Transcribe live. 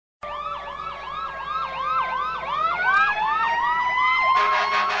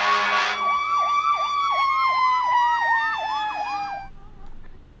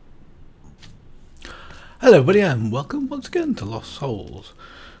Hello everybody and welcome once again to Lost Souls.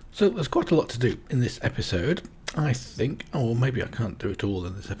 So there's quite a lot to do in this episode, I think, or maybe I can't do it all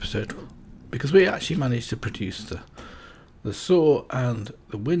in this episode, because we actually managed to produce the saw and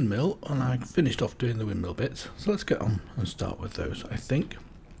the windmill, and I finished off doing the windmill bits, so let's get on and start with those, I think.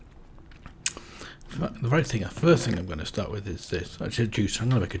 In fact, the first thing I'm going to start with is this, actually a juicer. I'm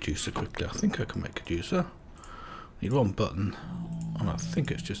going to make a juicer quickly. I think I can make a juicer. Need one button, and I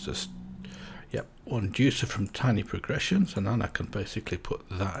think it's just a yep, one juicer from tiny progressions, and then I can basically put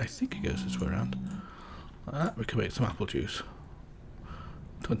that, I think it goes this way around, like that. We can make some apple juice.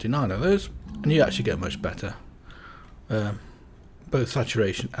 29 of those, and you actually get much better both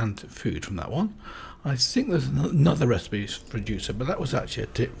saturation and food from that one. I think there's another recipe for a juicer, but that was actually a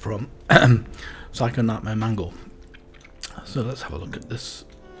tip from Psycho Nightmare Mangle. So let's have a look at this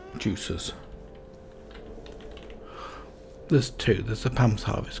juicers. There's two. There's the Pam's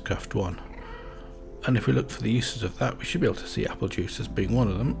Harvest Craft one. And if we look for the uses of that, we should be able to see apple juice as being one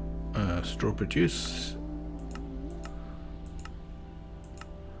of them. Strawberry juice.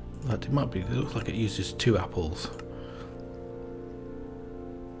 That it might be. It looks like it uses 2 apples.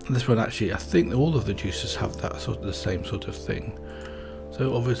 And this one actually, I think all of the juices have that sort of the same sort of thing.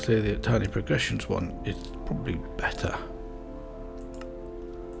 So obviously the tiny progressions one is probably better.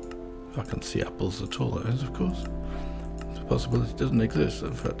 If I can see apples at all, it is, of course. The possibility doesn't exist,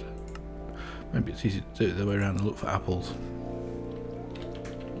 in fact. Maybe it's easy to do it the way around and look for apples.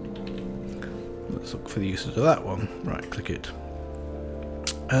 Let's look for the uses of that one. Right, click it.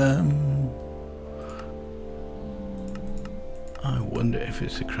 I wonder if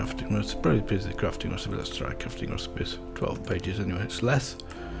it's a crafting recipe. Probably is a crafting recipe. Let's try crafting recipes. 12 pages anyway, it's less.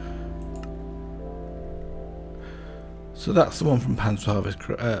 So that's the one from Pam's Harvest,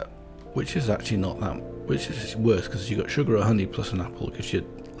 which is actually not that, which is worse because you got sugar or honey plus an apple, gives you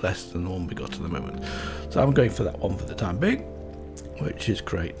less than the one we got at the moment. So I'm going for that one for the time being, which is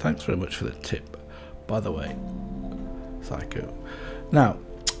great. Thanks very much for the tip, by the way, Psycho. Now,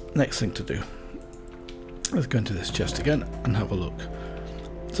 next thing to do, let's go into this chest again and have a look.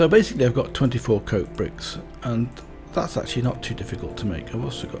 So basically I've got 24 coke bricks, and that's actually not too difficult to make. I've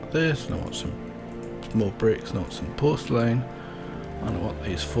also got this, and I want some more bricks, and I want some porcelain, and I want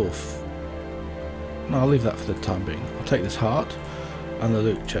these 4. No, I'll leave that for the time being. I'll take this heart and the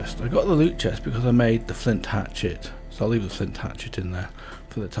loot chest. I got the loot chest because I made the flint hatchet, so I'll leave the flint hatchet in there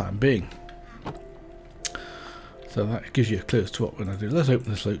for the time being. So that gives you a clue as to what we're going to do. Let's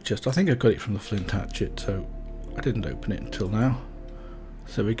open this loot chest. I think I got it from the flint hatchet, so I didn't open it until now.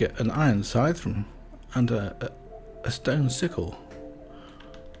 So we get an iron scythe and a stone sickle.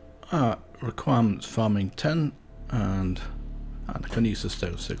 Requirements farming 10, and I can use the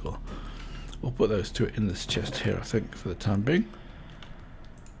stone sickle. We'll put those 2 in this chest here, I think, for the time being.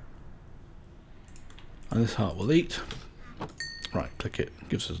 And this heart will eat. Right, click it.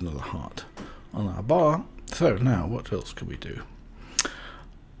 Gives us another heart on our bar. So now, what else can we do?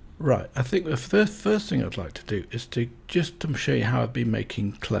 Right, I think the first thing I'd like to do is to just show you how I've been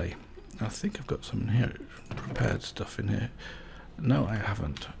making clay. I think I've got some in here, prepared stuff in here. No, I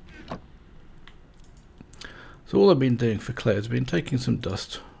haven't. So all I've been doing for clay has been taking some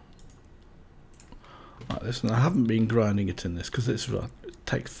dust like this, and I haven't been grinding it in this because it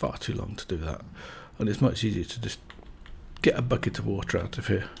takes far too long to do that. And it's much easier to just get a bucket of water out of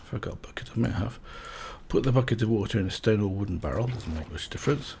here. If I've got a bucket, I may have. Put the bucket of water in a stone or wooden barrel, doesn't make much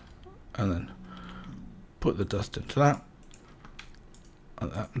difference. And then put the dust into that.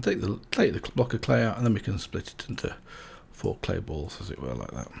 Like that. And take the block of clay out, and then we can split it into 4 clay balls, as it were,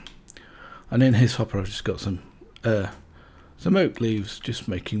 like that. And in his hopper I've just got some oak leaves, just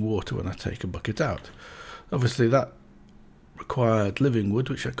making water when I take a bucket out. Obviously that required living wood,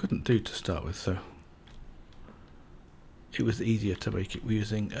 which I couldn't do to start with, so it was easier to make it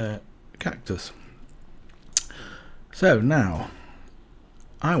using cactus. So now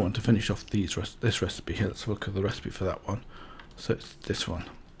I want to finish off this recipe here. Let's look at the recipe for that one. So it's this one.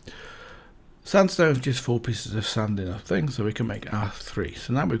 Sandstone is just 4 pieces of sand in a thing, so we can make our 3.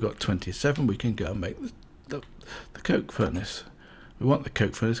 So now we've got 27. We can go and make the coke furnace. We want the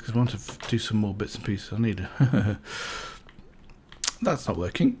coke furnace because we want to do some more bits and pieces. I need that's not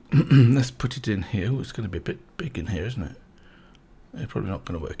working. Let's put it in here. It's going to be a bit big in here, isn't it? It's probably not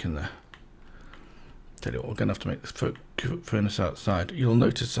going to work in there. Tell you what, we're going to have to make this furnace outside. You'll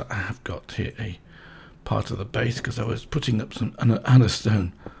notice that I have got here a part of the base because I was putting up some and a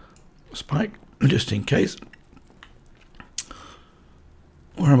stone spike just in case.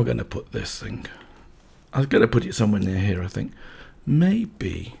 Where am I going to put this thing? I was going to put it somewhere near here, I think.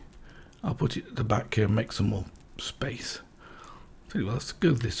 Maybe I'll put it at the back here and make some more space. Tell you what, let's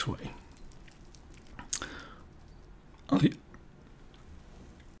go this way. So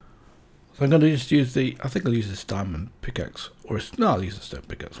I'm going to just use the, I think I'll use this diamond pickaxe, or no, I'll use the stone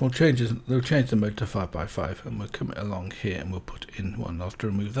pickaxe. We'll change the mode to 5x5, and we'll come along here and we'll put in one. I'll have to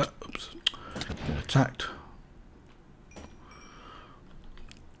remove that. Oops, been attacked.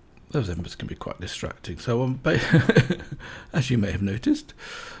 Those embers can be quite distracting. So as you may have noticed,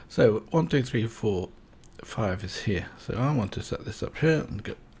 so 1, 2, 3, 4, 5 is here. So I want to set this up here and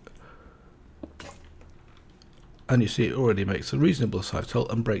go. And you see it already makes a reasonable sized hole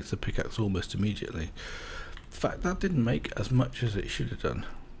and breaks the pickaxe almost immediately. In fact, that didn't make as much as it should have done.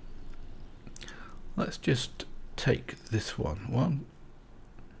 Let's just take this one.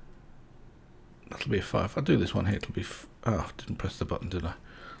 That'll be a 5. If I do this one here, it'll be oh, didn't press the button, did I?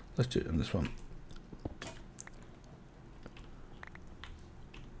 Let's do it in this one.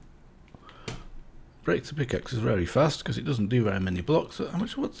 Breaks the pickaxes very fast because it doesn't do very many blocks. So how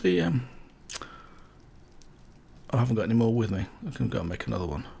much? What's the I haven't got any more with me. I can go and make another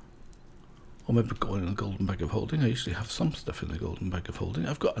one. Or maybe go in the golden bag of holding. I usually have some stuff in the golden bag of holding.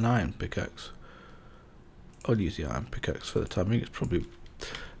 I've got an iron pickaxe. I'll use the iron pickaxe for the time being. It's probably...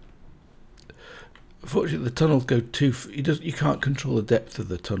 Unfortunately, the tunnels go too... You can't control the depth of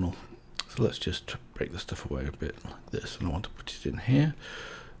the tunnel. So let's just break the stuff away a bit like this. And I want to put it in here.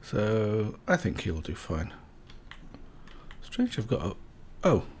 So I think he'll do fine. Strange I've got a...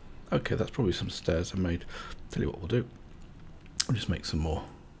 Oh, okay, that's probably some stairs I made. Tell you what we'll do. We'll just make some more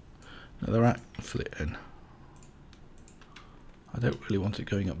Netherrack and fill it in. I don't really want it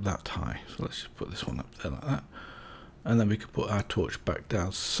going up that high, so let's just put this one up there like that. And then we could put our torch back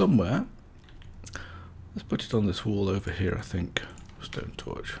down somewhere. Let's put it on this wall over here, I think. Stone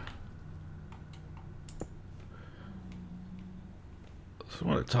torch. So I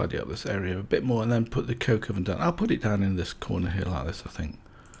want to tidy up this area a bit more and then put the coke oven down. I'll put it down in this corner here like this, I think.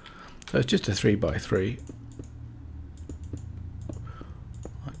 So it's just a 3x3.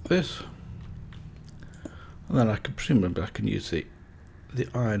 Like this. And then I can presumably I can use the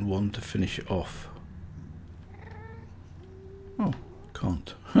iron one to finish it off. Oh,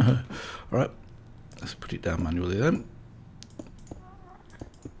 can't. Alright, let's put it down manually then.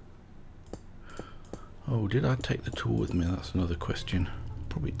 Oh, did I take the tool with me? That's another question.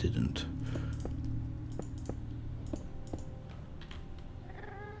 Probably didn't.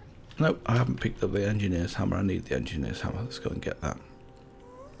 No, I haven't picked up the engineer's hammer. I need the engineer's hammer. Let's go and get that.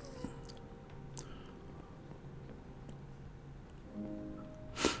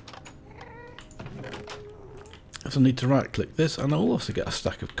 So I need to right click this and I'll also get a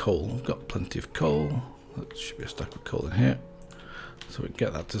stack of coal. I've got plenty of coal. That should be a stack of coal in here. So we can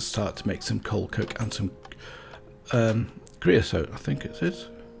get that to start to make some coal coke and some creosote, I think it is.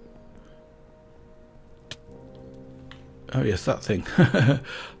 Oh yes, that thing. I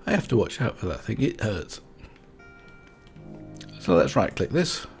have to watch out for that thing, it hurts. So let's right click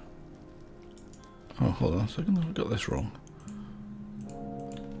this. Oh, hold on a second, I've got this wrong.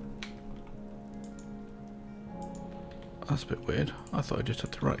 That's a bit weird. I thought I just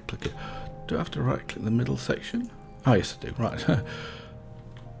had to right click it. Do I have to right click the middle section? Oh yes I do, right.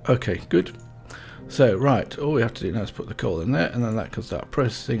 Okay, good. So right, all we have to do now is put the coal in there and then that can start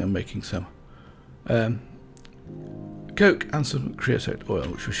processing and making some coke and some creosote oil,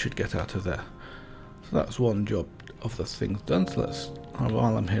 which we should get out of there. So that's one job of the things done. So let's,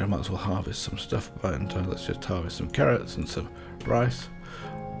 while I'm here I might as well harvest some stuff, and let's just harvest some carrots and some rice.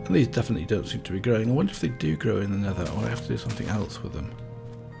 And these definitely don't seem to be growing. I wonder if they do grow in the nether, or I have to do something else with them.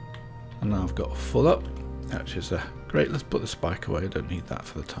 And now I've got a full up, which is great. Let's put the spike away, I don't need that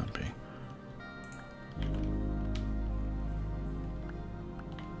for the time being.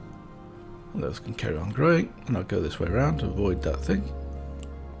 And those can carry on growing, and I'll go this way around to avoid that thing.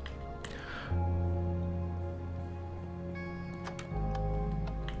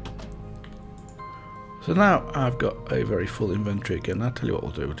 So now I've got a very full inventory again. I'll tell you what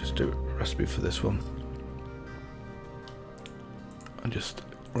we'll do, we'll just do a recipe for this one. And just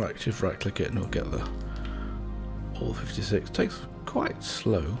right click it and we'll get the all 56. It takes quite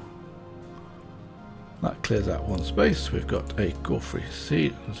slow. That clears out one space. We've got a gore-free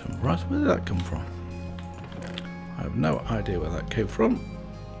seed and some rice. Where did that come from? I have no idea where that came from.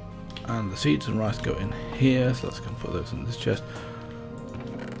 And the seeds and rice go in here, so let's go and put those in this chest.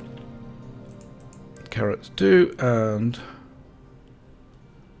 Carrots too, and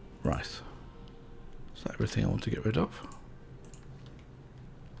rice. Is that everything I want to get rid of?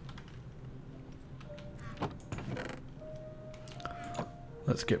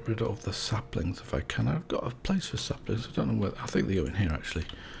 Let's get rid of the saplings if I can. I've got a place for saplings. I don't know where. I think they go in here actually,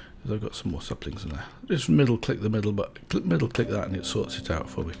 because I've got some more saplings in there. Just middle click the middle, but middle click that and it sorts it out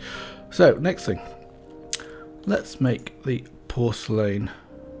for me. So next thing, Let's make the porcelain.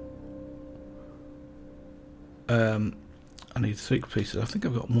 I need 6 pieces. I think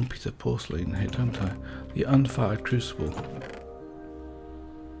I've got 1 piece of porcelain here, don't I? The unfired crucible.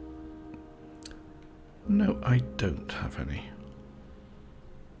 No, I don't have any.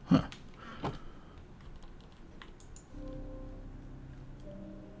 Huh.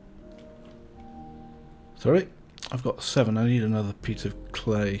 Sorry, I've got 7. I need another piece of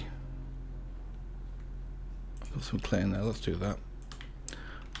clay. I've got some clay in there. Let's do that.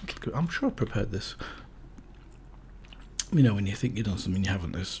 I'm sure I prepared this. You know, when you think you've done something you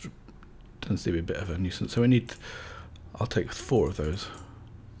haven't, this tends to be a bit of a nuisance. So we need, I'll take 4 of those,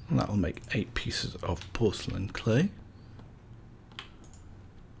 and that will make 8 pieces of porcelain clay.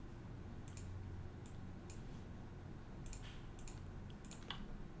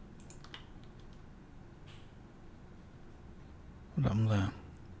 Put them there.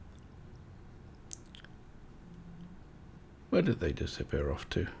 Where did they disappear off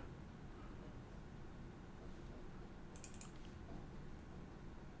to?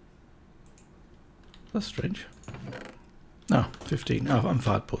 That's strange. No, 15. Oh,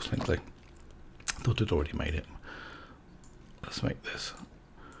 unfired porcelain clay. I thought I'd already made it. Let's make this.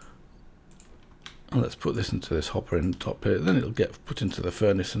 And let's put this into this hopper in the top here. Then it'll get put into the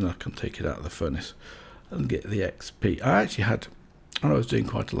furnace and I can take it out of the furnace and get the XP. I actually had, when I was doing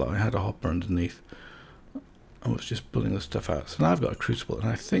quite a lot, I had a hopper underneath. I was just pulling the stuff out. So now I've got a crucible and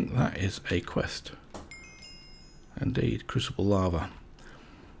I think that is a quest. Indeed, crucible lava.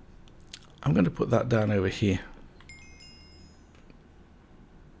 I'm going to put that down over here,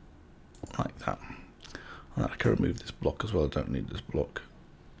 like that. And I can remove this block as well. I don't need this block.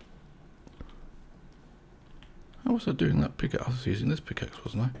 How was I doing that pickaxe? I was using this pickaxe,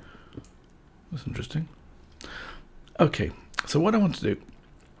 wasn't I? That's interesting. Okay, so what I want to do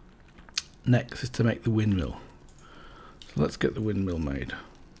next is to make the windmill. So let's get the windmill made.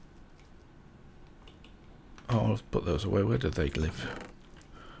 Oh, I'll put those away. Where do they live?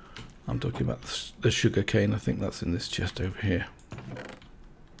 I'm talking about the sugar cane. I think that's in this chest over here.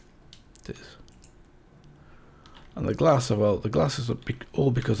 It is. And the glass, well, the glass is all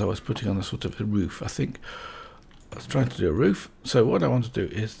because I was putting on a sort of a roof. I think I was trying to do a roof. So what I want to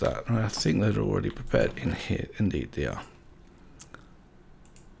do is that, and I think they're already prepared in here. Indeed, they are.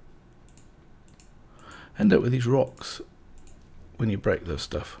 End up with these rocks when you break those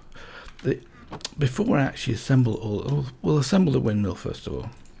stuff. Before I actually assemble all, we'll assemble the windmill first of all.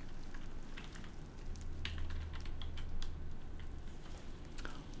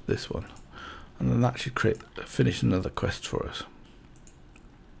 This one, and then that should finish another quest for us,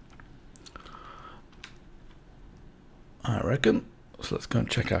 I reckon. So let's go and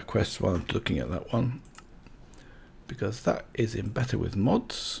check our quests while I'm looking at that one, because that is in better with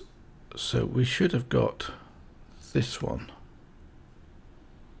mods. So we should have got this one.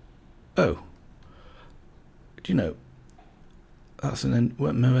 Oh, do you know, that's an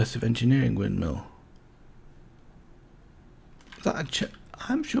immersive engineering windmill. Is that a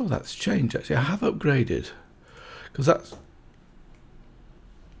I'm sure that's changed actually. I have upgraded because that's,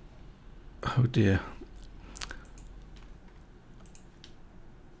 oh dear,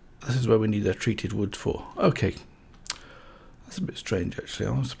 this is where we need a treated wood for. Okay, that's a bit strange actually.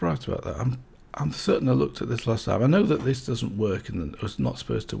 I'm surprised about that. I'm certain I looked at this last time. I know that this doesn't work in the, it's not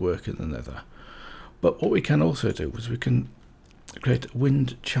supposed to work in the Nether, but what we can also do is we can create a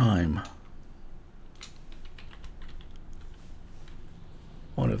wind chime.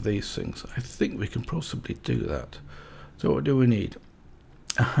 One of these things. I think we can possibly do that. So what do we need?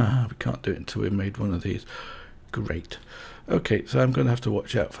 Aha, we can't do it until we've made one of these. Great. Okay, so I'm going to have to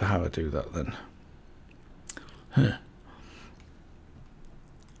watch out for how I do that then. Huh.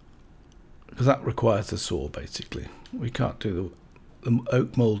 Because that requires a saw basically. We can't do the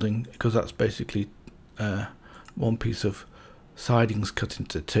oak moulding because that's basically one piece of sidings cut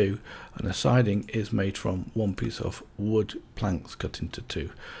into 2, and a siding is made from 1 piece of wood planks cut into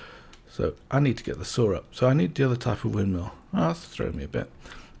 2. So I need to get the saw up. So I need the other type of windmill. Oh, that's thrown me a bit,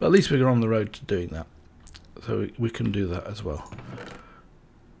 but at least we're on the road to doing that, so we can do that as well.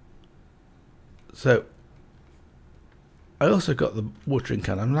 So I also got the watering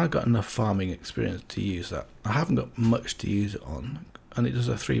can. I've now got enough farming experience to use that. I haven't got much to use it on, and it does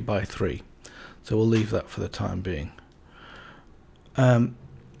a 3x3, so we'll leave that for the time being.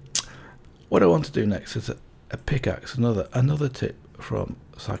 What I want to do next is a pickaxe, another tip from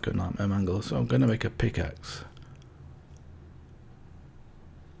Psycho Nightmare Mangle. So I'm going to make a pickaxe.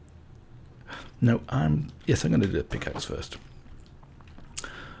 No, yes, I'm going to do a pickaxe first.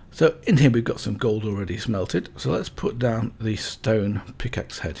 So in here we've got some gold already smelted, so let's put down the stone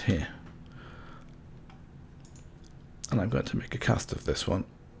pickaxe head here. and I'm going to make a cast of this one.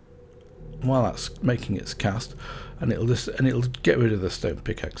 While that's making its cast, and it'll get rid of the stone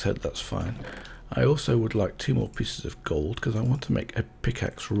pickaxe head. That's fine. I also would like 2 more pieces of gold because I want to make a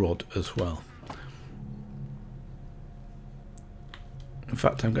pickaxe rod as well. In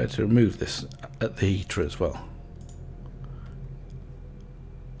fact, I'm going to remove this at the heater as well.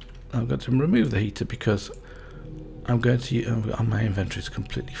 I'm going to remove the heater because I'm going to my inventory is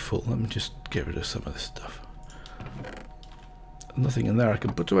completely full. Let me just get rid of some of this stuff. Nothing in there I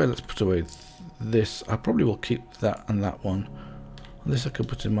can put away. Let's put away this. I probably will keep that and that one. And this I can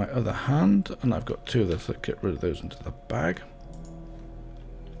put in my other hand, and I've got 2 of those. Let's get rid of those into the bag.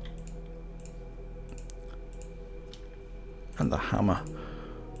 And the hammer.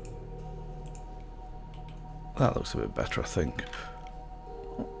 That looks a bit better, I think.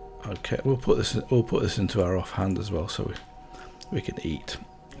 Okay, we'll put this into our offhand as well, so we can eat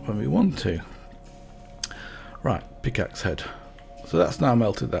when we want to. Right, pickaxe head. So that's now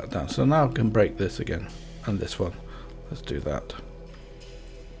melted that down. So now I can break this again, and this one. Let's do that.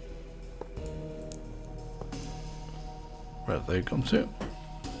 Where have they gone to?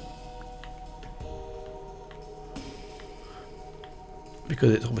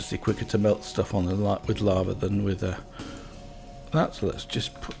 Because it's obviously quicker to melt stuff on with lava than with that. So let's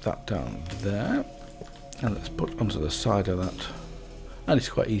just put that down there, and let's put onto the side of that. And it's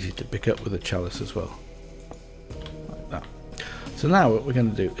quite easy to pick up with a chalice as well. So now what we're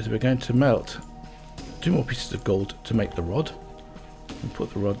going to do is we're going to melt 2 more pieces of gold to make the rod, and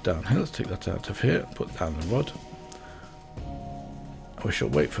put the rod down here. Let's take that out of here, put down the rod. We shall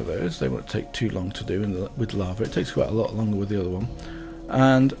wait for those. They won't take too long to do with lava. It takes quite a lot longer with the other one.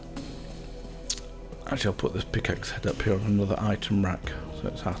 And actually I'll put this pickaxe head up here on another item rack, so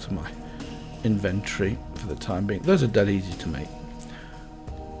it's out of my inventory for the time being. Those are dead easy to make.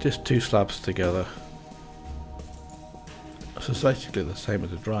 Just 2 slabs together. So it's basically the same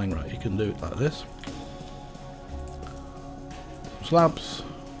as a drying rack. You can do it like this. Slabs.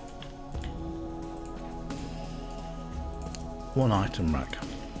 1 item rack.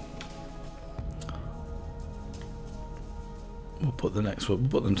 We'll put the next one. We'll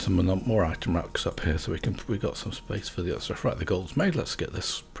put them some more item racks up here, so we've got some space for the other stuff. Right, the gold's made. Let's get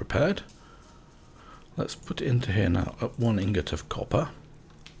this prepared. Let's put it into here now. Up 1 ingot of copper.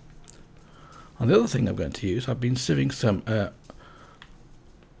 And the other thing I'm going to use, I've been sieving some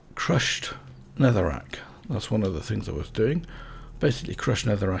crushed netherrack. That's one of the things I was doing. Basically, crushed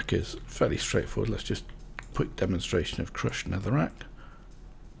netherrack is fairly straightforward. Let's just quick demonstration of crushed netherrack.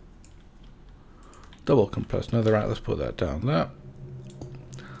 Double compressed netherrack. Let's put that down there.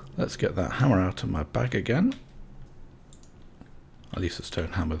 Let's get that hammer out of my bag again. I'll use a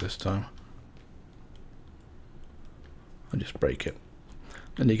stone hammer this time. And just break it.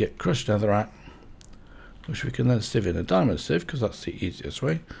 Then you get crushed netherrack, which we can then sieve in a diamond sieve, because that's the easiest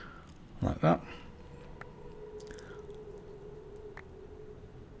way, like that.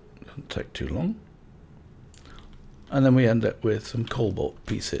 Doesn't take too long. And then we end up with some cobalt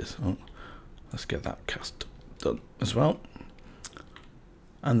pieces. Oh, let's get that cast done as well.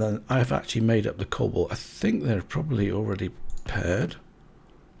 And then I've actually made up the cobalt. I think they're probably already paired.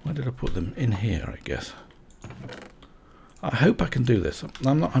 Why did I put them in here, I guess? I hope I can do this.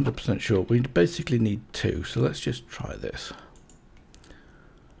 I'm not 100% sure. We basically need 2, so let's just try this.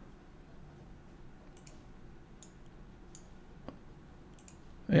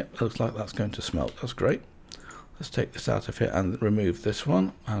 Yeah, looks like that's going to smelt. That's great. Let's take this out of here and remove this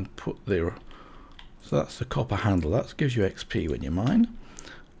one and put the... So that's the copper handle. That gives you XP when you mine.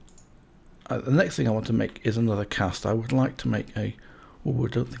 The next thing I want to make is another cast. I would like to make a... Oh, I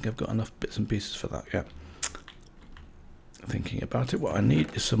don't think I've got enough bits and pieces for that yet. Thinking about it, what I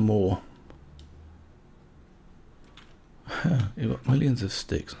need is some more. You've got millions of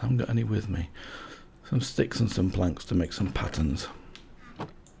sticks. I haven't got any with me. Some sticks and some planks to make some patterns.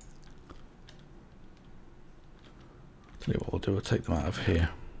 Tell you what we'll do, we'll take them out of here.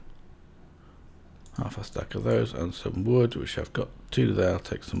 Half a stack of those and some wood, which I've got 2 there. I'll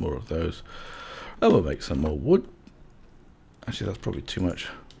take some more of those. I will make some more wood. Actually, that's probably too much.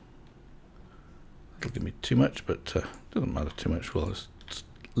 It'll give me too much, but doesn't matter too much. We'll just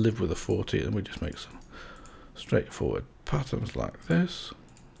live with a 40 and we just make some straightforward patterns like this.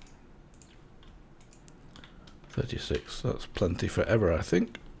 36, that's plenty forever, I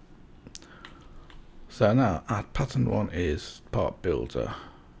think. So now our pattern 1 is part builder.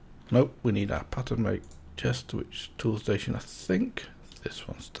 Nope, we need our pattern make chest, which tool station, I think this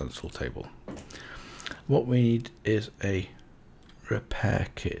one's stencil table. What we need is a repair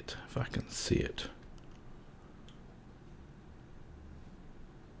kit, if I can see it.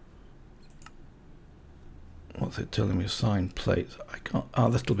 What's it telling me? Assign plates. I can't. Oh,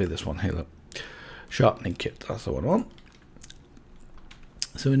 that'll be this one here. Look. Sharpening kit. That's the one I want.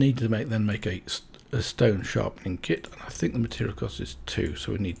 So we need to make a stone sharpening kit, and I think the material cost is 2.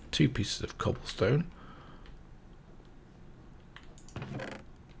 So we need 2 pieces of cobblestone.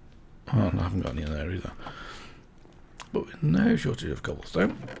 Oh, no, I haven't got any in there either. But with no shortage of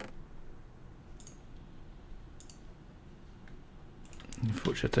cobblestone.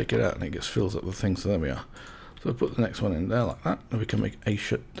 Unfortunately, I take it out and it just fills up the thing. So there we are. So I put the next one in there like that, and we can make a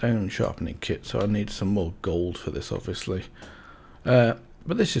stone sharpening kit. So I need some more gold for this, obviously.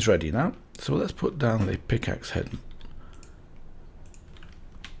 But this is ready now. So let's put down the pickaxe head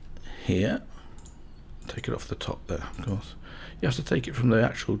here. Take it off the top there, of course. You have to take it from the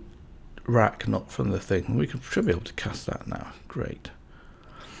actual rack, not from the thing. We should be able to cast that now. Great.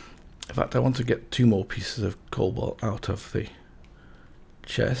 In fact, I want to get 2 more pieces of cobalt out of the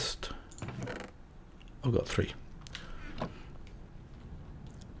chest. I've got 3.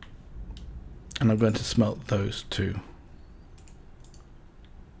 And I'm going to smelt those 2.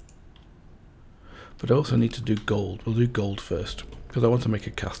 But I also need to do gold. We'll do gold first, because I want to make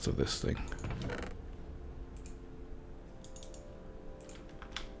a cast of this thing.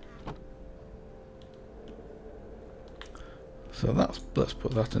 So let's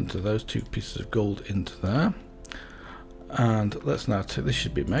put that into those 2 pieces of gold into there. And let's now take, this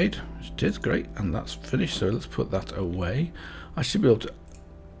should be made, which it is great, and that's finished. So let's put that away. I should be able to,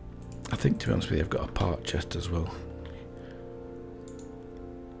 I think, to be honest with you, I've got a part chest as well.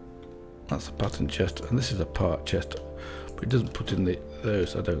 That's a pattern chest, and this is a part chest, but it doesn't put in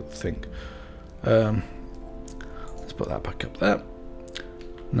those, I don't think. Let's put that back up there.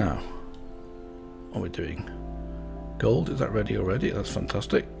 Now, what are we doing? Gold, is that ready already? That's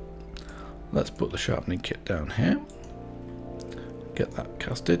fantastic. Let's put the sharpening kit down here. Get that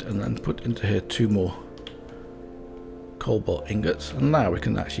casted, and then put into here 2 more cobalt ingots. And now we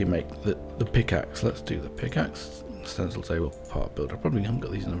can actually make the pickaxe. Let's do the pickaxe. Stencil table part builder. I probably haven't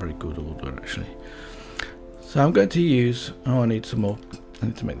got these in a very good order actually. So I'm going to use, I need some more. I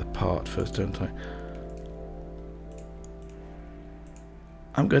need to make the part first, don't I?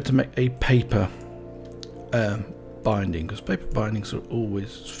 I'm going to make a paper binding, because paper bindings are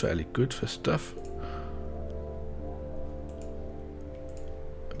always fairly good for stuff.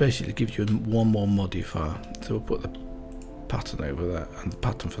 It basically gives you 1 more modifier. So we'll put the pattern over there and the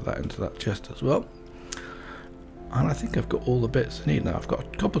pattern for that into that chest as well. And I think I've got all the bits I need now. I've got a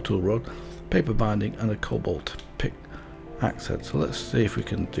copper tool rod, paper binding, and a cobalt pickaxe head. So let's see if we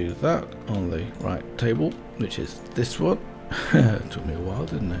can do that on the right table, which is this one. It took me a while,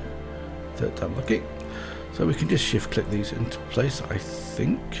 didn't it? Third time lucky. So we can just shift click these into place, I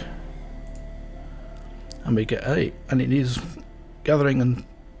think. And we get 8. And it needs gathering and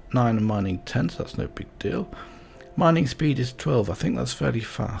 9 and mining 10, so that's no big deal. Mining speed is 12. I think that's fairly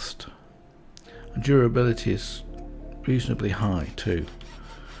fast. And durability is reasonably high too.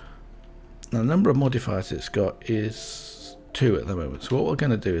 Now the number of modifiers it's got is 2 at the moment. So what we're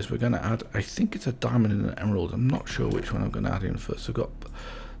going to do is we're going to add, I think it's a diamond and an emerald. I'm not sure which one I'm going to add in first. So I've got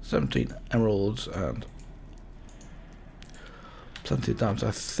 17 emeralds and plenty of diamonds.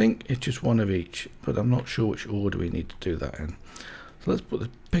 I think it's just 1 of each, but I'm not sure which order we need to do that in. So let's put the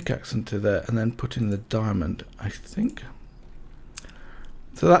pickaxe into there and then put in the diamond, I think.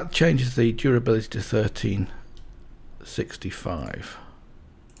 So that changes the durability to 1365.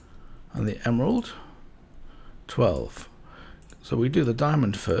 And the emerald, 12. So we do the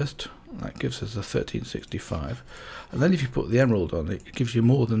diamond first. That gives us a 1365. And then if you put the emerald on it, it gives you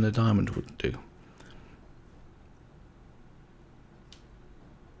more than the diamond would do.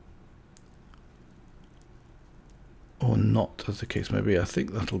 Or not, as the case may be. I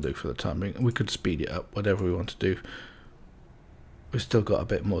think that'll do for the time being. We could speed it up, whatever we want to do. We've still got a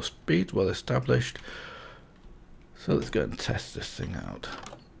bit more speed, well established. So let's go and test this thing out.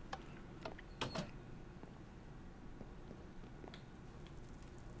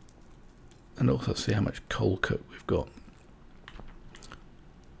 And also see how much coal coat we've got.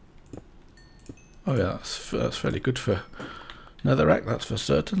 Oh yeah, that's fairly good for Netherrack, that's for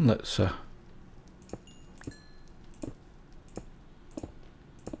certain. Let's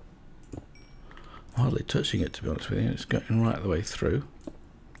hardly touching it, to be honest with you. It's going right the way through.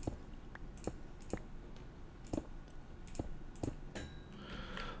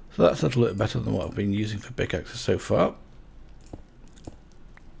 So that's a little bit better than what I've been using for pickaxes so far.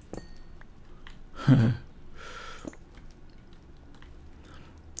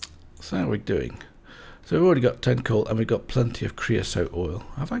 So how are we doing? So we've already got 10 coal and we've got plenty of creosote oil.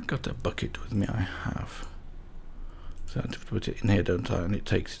 Have I got a bucket with me? I have. So I have to put it in here, don't I? And it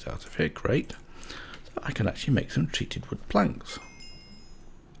takes it out of here. Great. So So I can actually make some treated wood planks.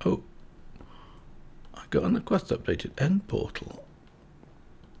 Oh, I got a quest updated end portal.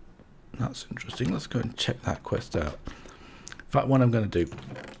 That's interesting. Let's go and check that quest out. In fact, what I'm going to do,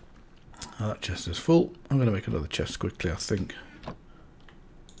 that chest is full. I'm going to make another chest quickly, I think.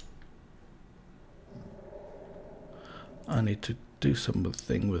 I need to do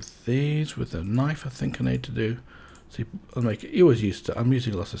something with these, with a knife I think I need to do. See, I'll make it, you always used to, I'm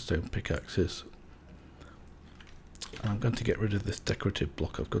using lots of stone pickaxes. I'm going to get rid of this decorative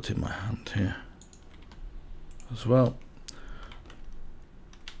block I've got in my hand here as well.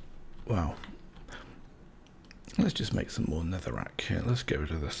 Wow. Let's just make some more netherrack here. Let's get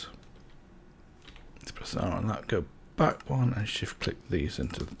rid of this. Let's press R on that, go back one and shift click these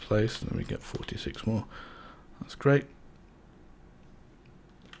into the place, and then we get 46 more. That's great.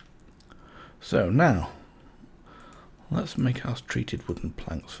 So now, let's make our treated wooden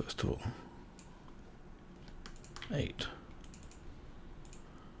planks first of all. 8.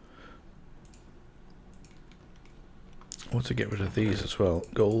 I want to get rid of these as well.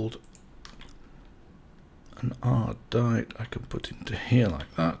 Gold and ardite I can put into here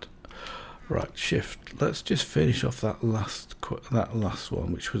like that. Right, shift. Let's just finish off that last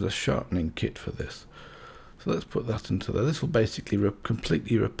one, which was a sharpening kit for this. So let's put that into there. This will basically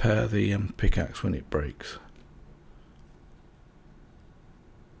completely repair the pickaxe when it breaks.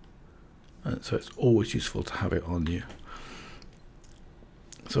 And so it's always useful to have it on you.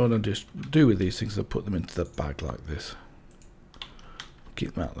 So what I just do with these things is I put them into the bag like this.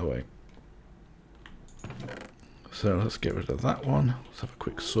 Keep them out of the way. So let's get rid of that one. Let's have a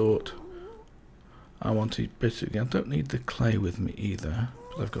quick sort. I want to basically, I don't need the clay with me either,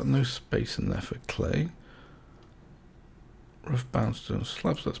 but I've got no space in there for clay. Rough boundstone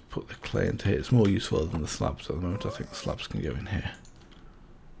slabs, let's put the clay into here. It's more useful than the slabs at the moment. I think the slabs can go in here.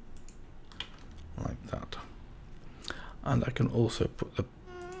 Like that. And I can also put the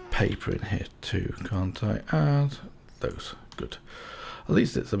paper in here too, can't I? Add those. Good. At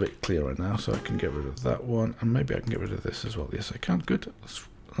least it's a bit clearer now, so I can get rid of that one, and maybe I can get rid of this as well. Yes, I can. Good.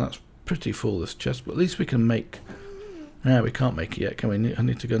 That's pretty full, this chest, but at least we can make... Yeah, we can't make it yet, can we? I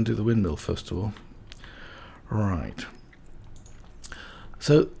need to go and do the windmill first of all. Right.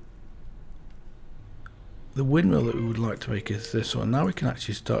 So the windmill that we would like to make is this one. Now we can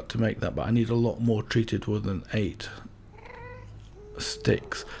actually start to make that, but I need a lot more treated wood than 8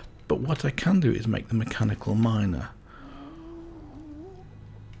 sticks. But what I can do is make the mechanical miner.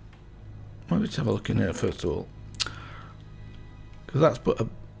 Well, let's have a look in here first of all, because that's put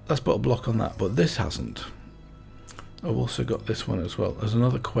a block on that, but this hasn't. I've also got this one as well. There's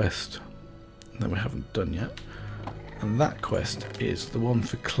another quest that we haven't done yet, and that quest is the one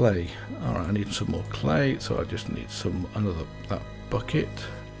for clay. Alright, I need some more clay, so I just need that bucket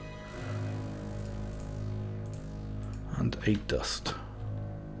and a dust.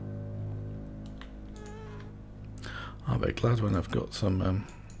 I'll be glad when I've got some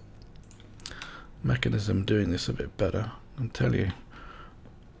mechanism doing this a bit better, I'll tell you.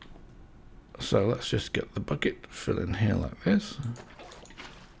 So let's just get the bucket, fill in here like this,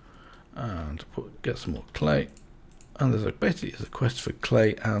 and get some more clay. And there's basically a quest for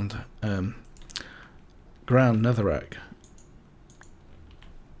clay and ground netherrack,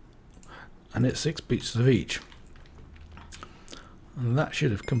 and it's 6 pieces of each, and that should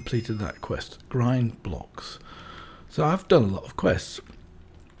have completed that quest. Grind blocks. So I've done a lot of quests.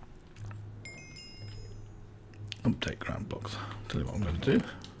 Update ground blocks. I'll tell you what I'm going to do.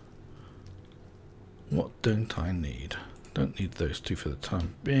 What don't I need? Don't need those two for the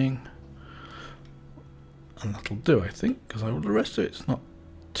time being. And that'll do, I think, because the rest of it's not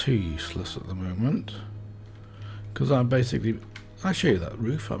too useless at the moment. Because I'll show you that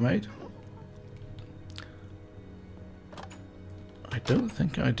roof I made. I don't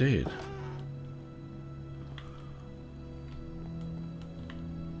think I did.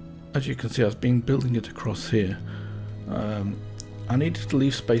 As you can see, I've been building it across here. I needed to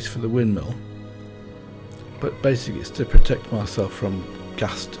leave space for the windmill, but basically it's to protect myself from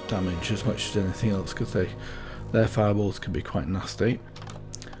gas damage as much as anything else, because their fireballs can be quite nasty.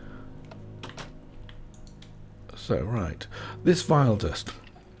 So right, this vile dust.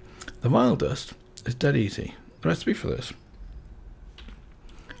 The vile dust is dead easy. The recipe for this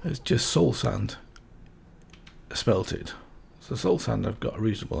is just soul sand smelted. So soul sand I've got a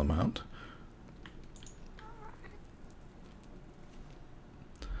reasonable amount.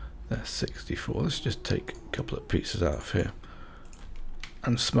 There's 64. Let's just take a couple of pieces out of here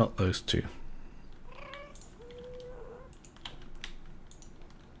and smelt those two.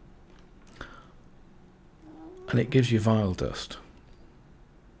 And it gives you vile dust.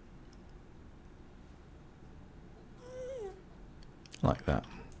 like that.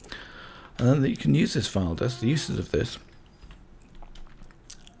 And then you can use this file desk. The uses of this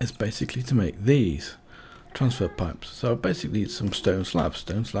is basically to make these transfer pipes. So I basically need some stone slabs.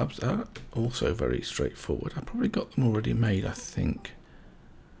 Stone slabs are also very straightforward. I probably got them already made, I think.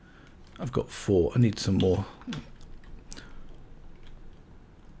 I've got 4. I need some more.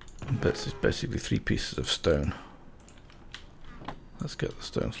 It's basically 3 pieces of stone. Let's get the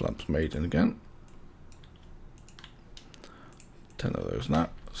stone slabs made in again. 10 of those now.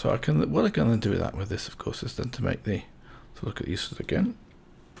 So I can, what I can then do with that, with this, of course, is then to make the, so look at the uses again.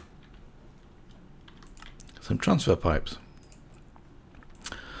 Some transfer pipes.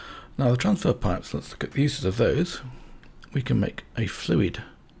 Now the transfer pipes, let's look at the uses of those. We can make a fluid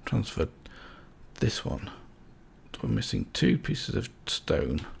transfer. This one. So we're missing 2 pieces of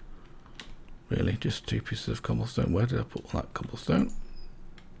stone. Really, just 2 pieces of cobblestone. Where did I put all that cobblestone?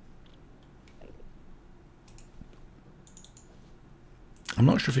 I'm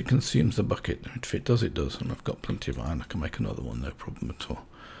not sure if it consumes the bucket. If it does, it does. And I've got plenty of iron. I can make another one, no problem at all.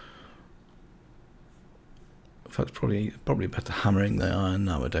 In fact, probably better hammering the iron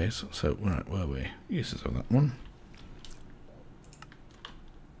nowadays. So, right, where are we? Uses of that one.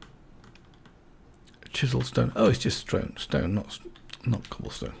 Chisel stone. Oh, it's just stone, not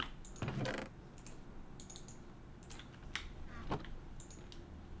cobblestone.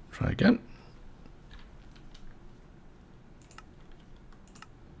 Try again.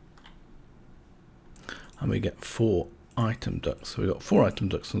 And we get 4 item ducts. So we've got 4 item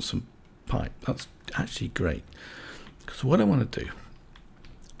ducts and some pipe. That's actually great. Because what I want to do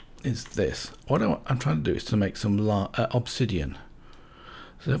is this. What I'm trying to do is to make some obsidian.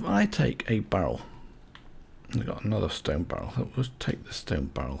 So if I take a barrel, I've got another stone barrel. So let's take the stone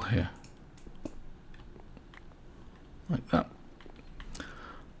barrel here. Like that.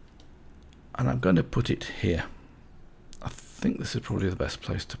 And I'm going to put it here. I think this is probably the best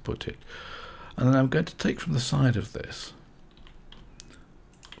place to put it. And then I'm going to take from the side of this,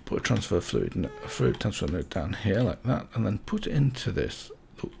 put a transfer fluid, a fluid transfer node down here like that, and then put it into this,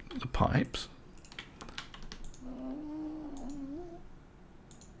 the pipes.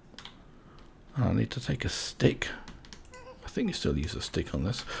 And I need to take a stick. I think you still use a stick on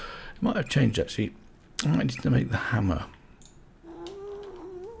this. It might have changed actually. I might need to make the hammer.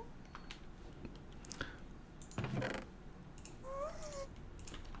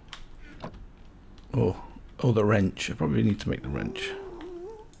 Oh, the wrench. I probably need to make the wrench.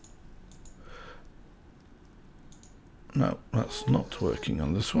 No, that's not working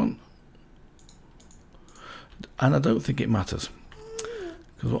on this one. And I don't think it matters.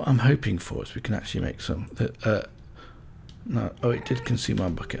 Because what I'm hoping for is we can actually make some. No, oh, it did consume my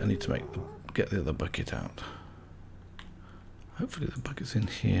bucket. I need to get the other bucket out. Hopefully the bucket's in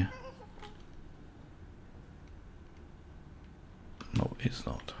here. No, it's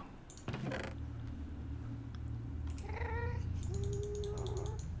not.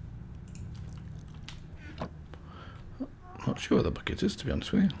 Not sure where the bucket is, to be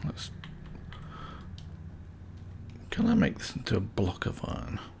honest with you. Can I make this into a block of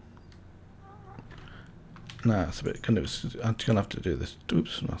iron? Nah, it's a bit. I'm gonna have to do this.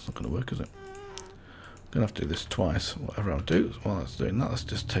 Oops, that's not gonna work, is it? I'm gonna have to do this twice. Whatever I'll do while it's doing that, let's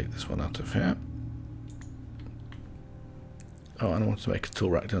just take this one out of here. Oh, and I want to make a tool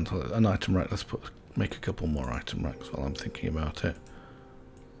rack down to an item rack. Let's make a couple more item racks while I'm thinking about it.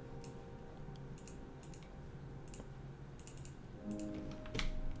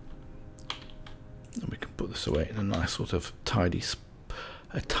 And we can put this away in a nice sort of tidy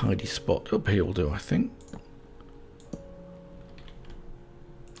spot. Up here will do, I think.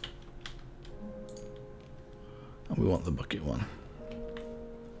 And we want the bucket one.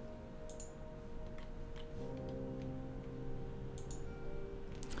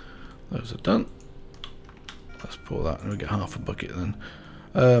 Those are done. Let's pour that and we get half a bucket then.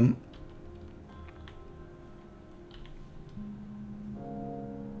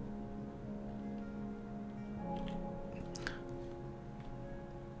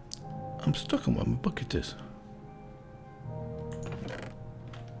 I'm stuck on where my bucket is.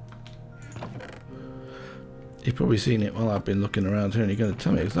 You've probably seen it while I've been looking around here and you're going to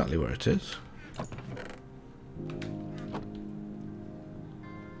tell me exactly where it is.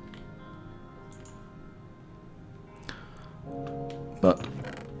 But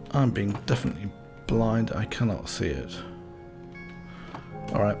I'm being definitely blind. I cannot see it.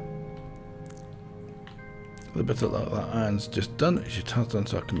 Alright. The bit of that iron's just done. It just has done,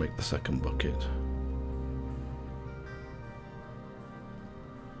 so I can make the second bucket.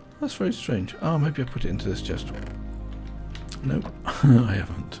 That's very strange. Oh, maybe I put it into this chest. Nope, I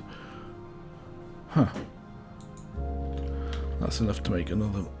haven't. Huh. That's enough to make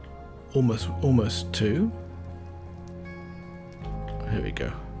another almost 2. Here we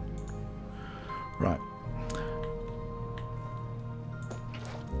go. Right.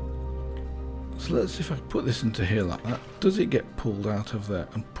 So let's see if I put this into here like that. Does it get pulled out of there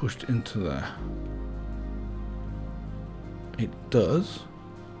and pushed into there? It does.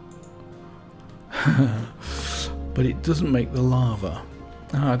 But it doesn't make the lava.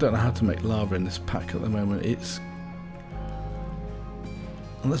 I don't know how to make lava in this pack at the moment. It's...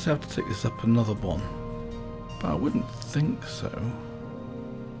 Unless I have to take this up another one. But I wouldn't think so.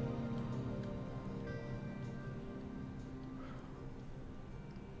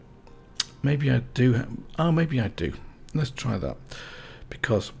 Maybe I do. Oh, maybe I do. Let's try that.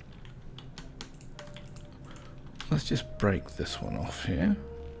 Because let's just break this one off here.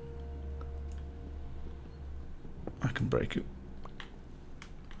 I can break it.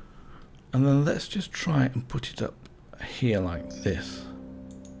 And then let's just try and put it up here like this.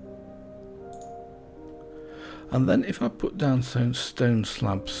 And then if I put down some stone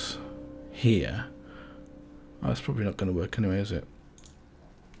slabs here, oh, that's probably not going to work anyway, is it?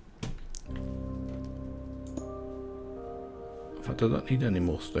 In fact, I don't need any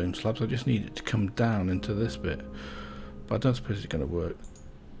more stone slabs, I just need it to come down into this bit. But I don't suppose it's going to work.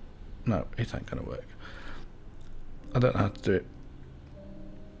 No, it ain't going to work. I don't know how to do it.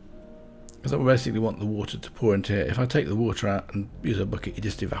 Because I basically want the water to pour into here. If I take the water out and use a bucket, it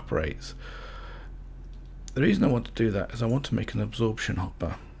just evaporates. The reason I want to do that is I want to make an absorption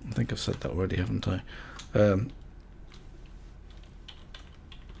hopper. I think I've said that already, haven't I? And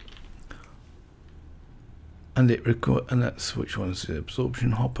that's which one is the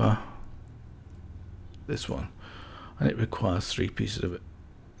absorption hopper? This one. And it requires 3 pieces of it.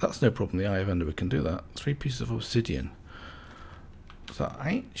 That's no problem. The Eye of Ender, we can do that. 3 pieces of obsidian. So I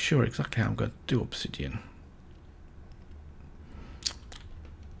ain't sure exactly how I'm going to do obsidian.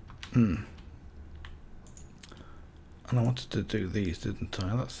 And I wanted to do these, didn't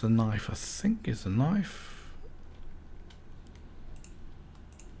I? That's the knife, I think, is the knife.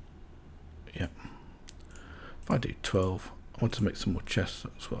 Yeah. If I do 12, I want to make some more chests.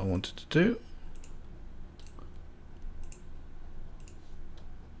 That's what I wanted to do.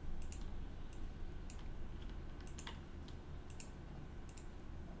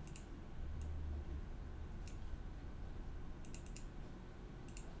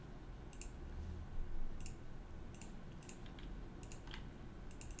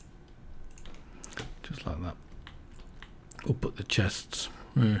 Just like that. We'll put the chests.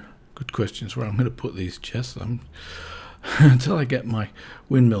 Good questions where I'm going to put these chests. Until I get my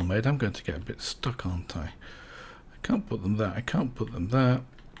windmill made, I'm going to get a bit stuck, aren't I? I can't put them there. I can't put them there.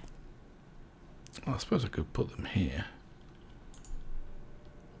 Well, I suppose I could put them here.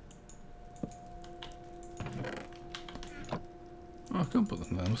 Oh, I can't put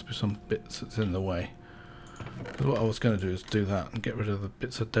them there. There must be some bits that's in the way. Because what I was going to do is do that and get rid of the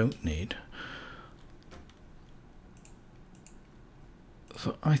bits I don't need.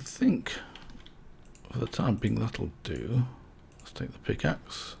 So I think for the time being that'll do. Let's take the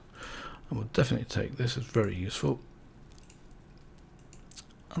pickaxe, and we'll definitely take this, it's very useful.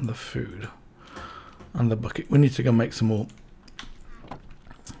 And the food. And the bucket. We need to go make some more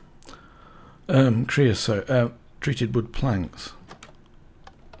creosote, treated wood planks.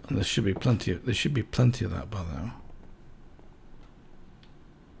 And there should be plenty of that by now.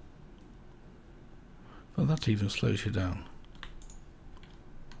 Well, that even slows you down.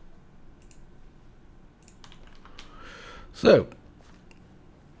 So,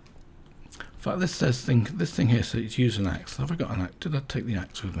 in fact, this thing here says it's use an axe. Have I got an axe? Did I take the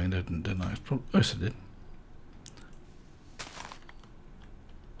axe with me? Didn't I? Yes, I did.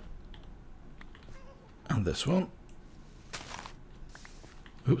 And this one.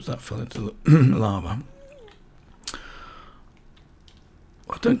 Oops, that fell into the lava.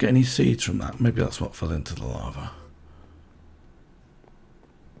 I don't get any seeds from that. Maybe that's what fell into the lava.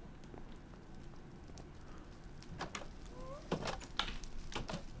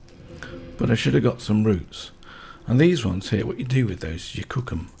 But I should have got some roots. And these ones here, what you do with those is you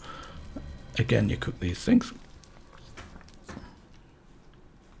cook them. Again, you cook these things.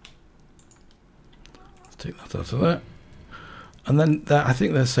 Let's take that out of there. And then I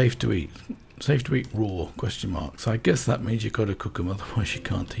think they're safe to eat. Safe to eat raw, question mark. So I guess that means you've got to cook them, otherwise you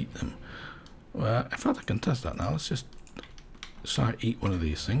can't eat them. Well, in fact, I can test that now. Let's just try to eat one of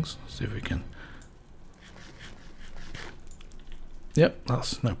these things. See if we can. Yep,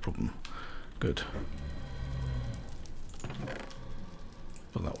 that's no problem. Good.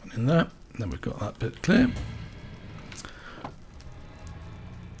 Put that one in there. Then we've got that bit clear.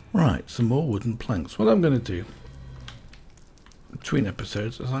 Right, some more wooden planks. What I'm going to do between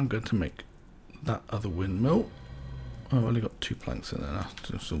episodes is I'm going to make that other windmill. Oh, I've only got 2 planks in there now,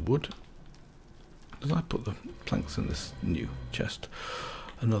 some wood. Did I put the planks in this new chest?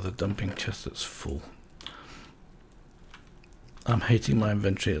 Another dumping chest that's full. I'm hating my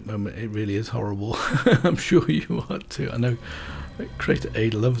inventory at the moment. It really is horrible. I'm sure you are too. I know Creator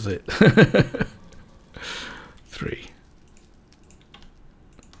A loves it. 3.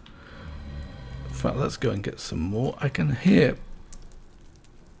 In fact, let's go and get some more. I can hear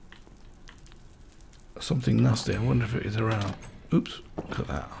something nasty. I wonder if it is around. Oops, look at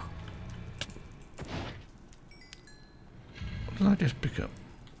that. What did I just pick up?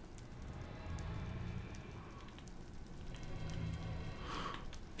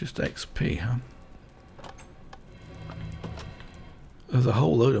 Just XP, huh? There's a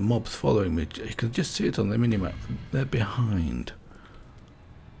whole load of mobs following me. You can just see it on the minimap. They're behind.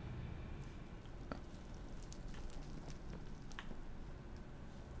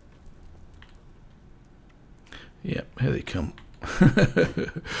 Yep, here they come.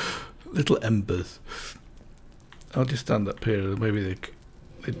 Little embers. I'll just stand up here. Maybe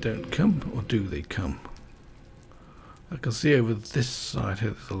they don't come, or do they come? I can see over this side here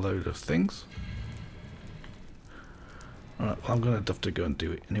there's a load of things. Alright, well, I'm going to have to go and do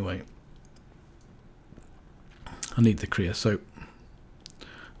it anyway. I need the creosote.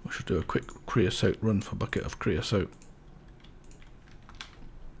 We should do a quick creosote run for a bucket of creosote.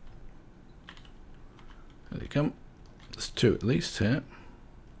 There they come. There's 2 at least here.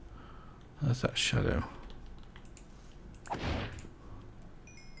 There's that shadow.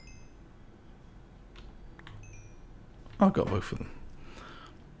 I've got both of them.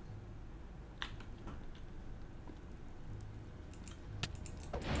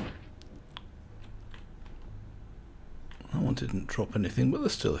 That one didn't drop anything, but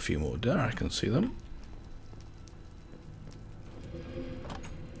there's still a few more there. I can see them.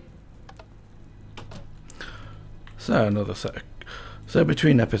 So another set. So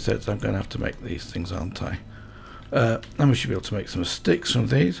between episodes, I'm going to have to make these things, aren't I? And we should be able to make some sticks from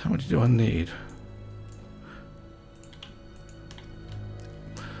these. How many do I need?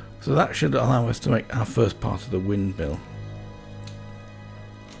 So that should allow us to make our first part of the windmill.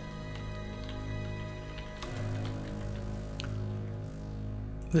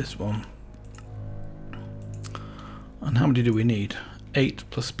 This one. And how many do we need? 8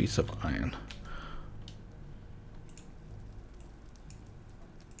 plus piece of iron.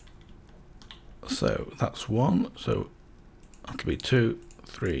 So that's 1. So that'll be 2,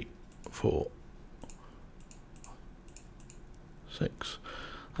 3, 4, 6.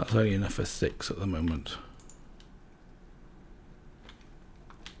 That's only enough for 6 at the moment.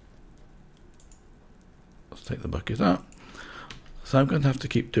 Let's take the bucket out. So I'm going to have to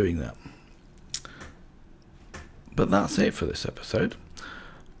keep doing that. But that's it for this episode.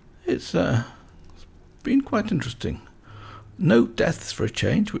 It's been quite interesting. No deaths for a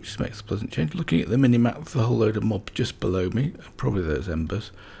change, which makes a pleasant change. Looking at the mini-map with a whole load of mobs just below me. Probably those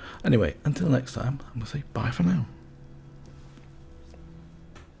embers. Anyway, until next time, I'm going to say bye for now.